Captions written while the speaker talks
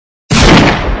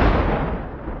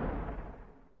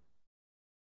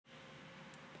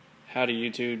Howdy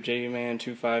YouTube,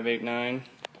 JUman2589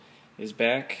 is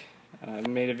back. I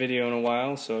haven't made a video in a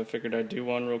while, so I figured I'd do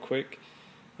one real quick.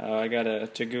 I got a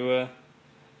Tagua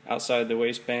outside the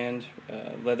waistband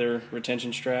leather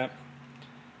retention strap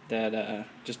that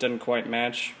just doesn't quite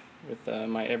match with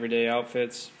my everyday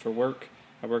outfits for work.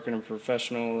 I work in a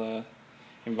professional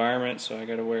environment, so I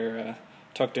got to wear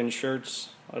tucked in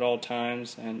shirts at all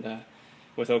times, and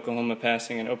with Oklahoma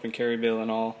passing an open carry bill and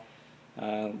all,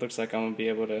 looks like I'm going to be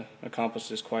able to accomplish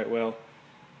this quite well.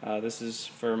 This is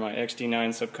for my XD9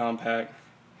 subcompact.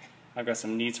 I've got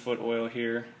some neat's foot oil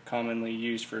here, commonly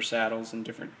used for saddles and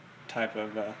different type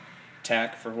of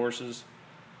tack for horses.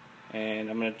 And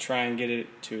I'm going to try and get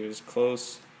it to as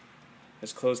close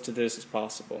to this as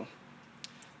possible.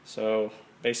 So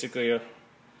basically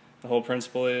the whole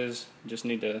principle is you just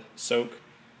need to soak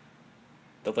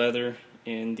the leather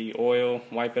in the oil,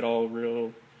 wipe it all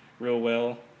real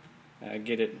well,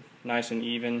 get it nice and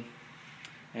even,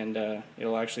 and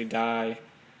it'll actually dye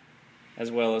as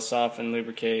well as soften,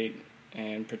 lubricate,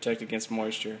 and protect against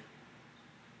moisture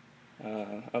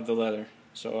of the leather.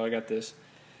 So I got this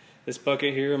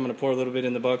bucket here. I'm going to pour a little bit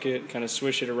in the bucket, kind of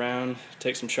swish it around,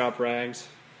 take some shop rags,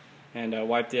 and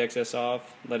wipe the excess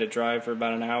off, let it dry for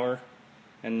about an hour,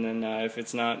 and then if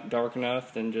it's not dark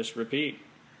enough, then just repeat.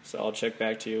 So I'll check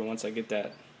back to you once I get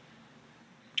that.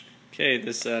 Okay,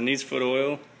 this neat's foot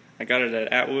oil, I got it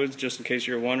at Atwood's, just in case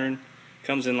you're wondering. It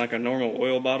comes in like a normal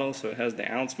oil bottle, so it has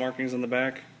the ounce markings on the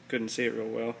back. Couldn't see it real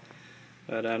well,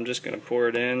 but I'm just going to pour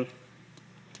it in,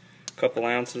 a couple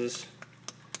ounces,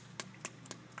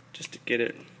 just to get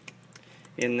it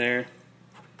in there.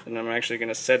 And I'm actually going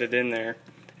to set it in there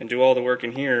and do all the work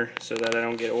in here so that I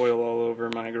don't get oil all over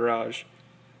my garage.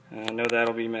 I know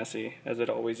that'll be messy, as it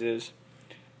always is.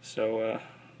 So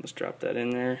let's drop that in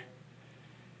there.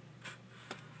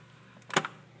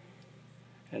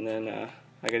 And then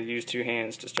I got to use two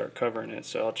hands to start covering it,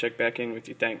 so I'll check back in with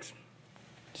you. Thanks.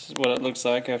 This is what it looks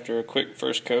like after a quick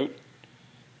first coat.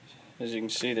 As you can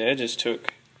see, the edges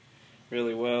took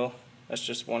really well. That's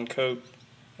just one coat,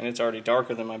 and it's already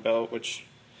darker than my belt, which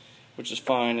is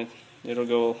fine. It'll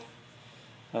go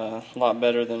a lot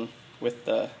better than with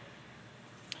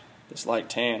this light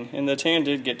tan. And the tan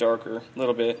did get darker a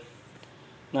little bit,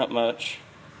 not much,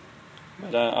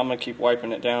 but I'm gonna keep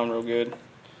wiping it down real good.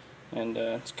 And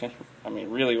it's kind of,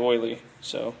 really oily,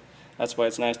 so that's why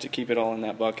it's nice to keep it all in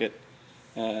that bucket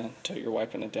until you're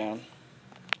wiping it down.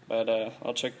 But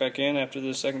I'll check back in after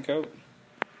the second coat.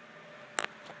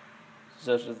 This is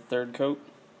after the third coat.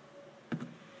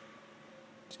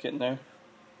 It's getting there.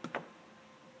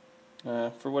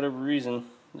 For whatever reason,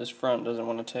 this front doesn't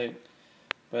want to take,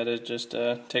 but it just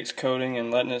takes coating and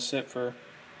letting it sit for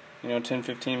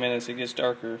 10-15 minutes. It gets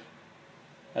darker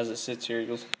as it sits here.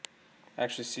 You'll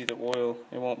actually see the oil.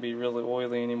 It won't be really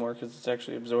oily anymore because it's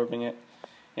actually absorbing it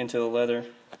into the leather,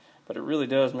 but it really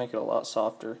does make it a lot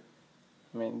softer.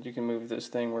 You can move this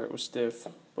thing where it was stiff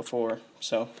before,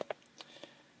 so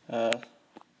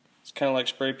it's kind of like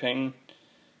spray painting.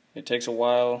 It takes a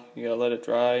while. You gotta let it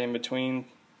dry in between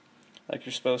like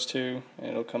you're supposed to,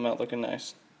 and it'll come out looking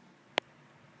nice.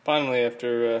 Finally,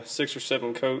 after 6 or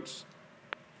 7 coats,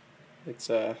 it's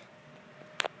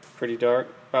pretty dark,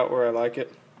 about where I like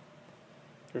it.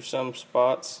 There's some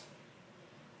spots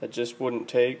that just wouldn't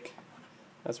take.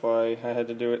 That's why I had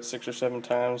to do it 6 or 7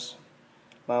 times,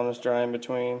 allowing this dry in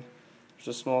between. There's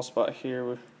a small spot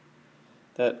here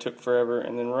that took forever,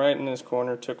 and then right in this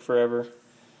corner took forever.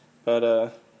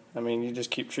 But you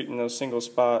just keep treating those single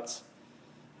spots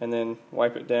and then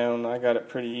wipe it down. I got it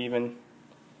pretty even,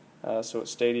 so it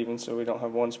stayed even, so we don't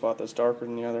have one spot that's darker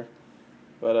than the other.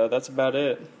 But that's about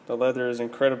it. The leather is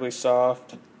incredibly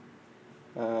soft.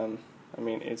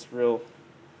 It's real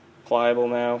pliable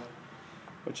now,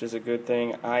 which is a good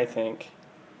thing, I think,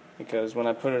 because when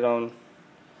I put it on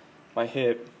my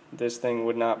hip, this thing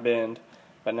would not bend,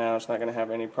 but now it's not going to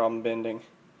have any problem bending.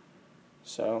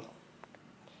 So,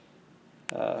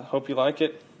 hope you like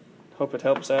it. Hope it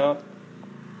helps out.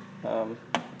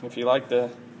 If you like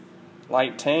the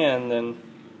light tan, then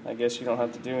I guess you don't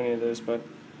have to do any of this, but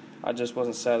I just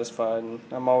wasn't satisfied, and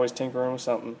I'm always tinkering with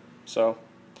something. So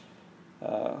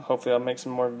hopefully I'll make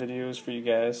some more videos for you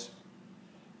guys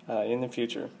in the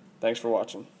future. Thanks for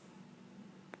watching.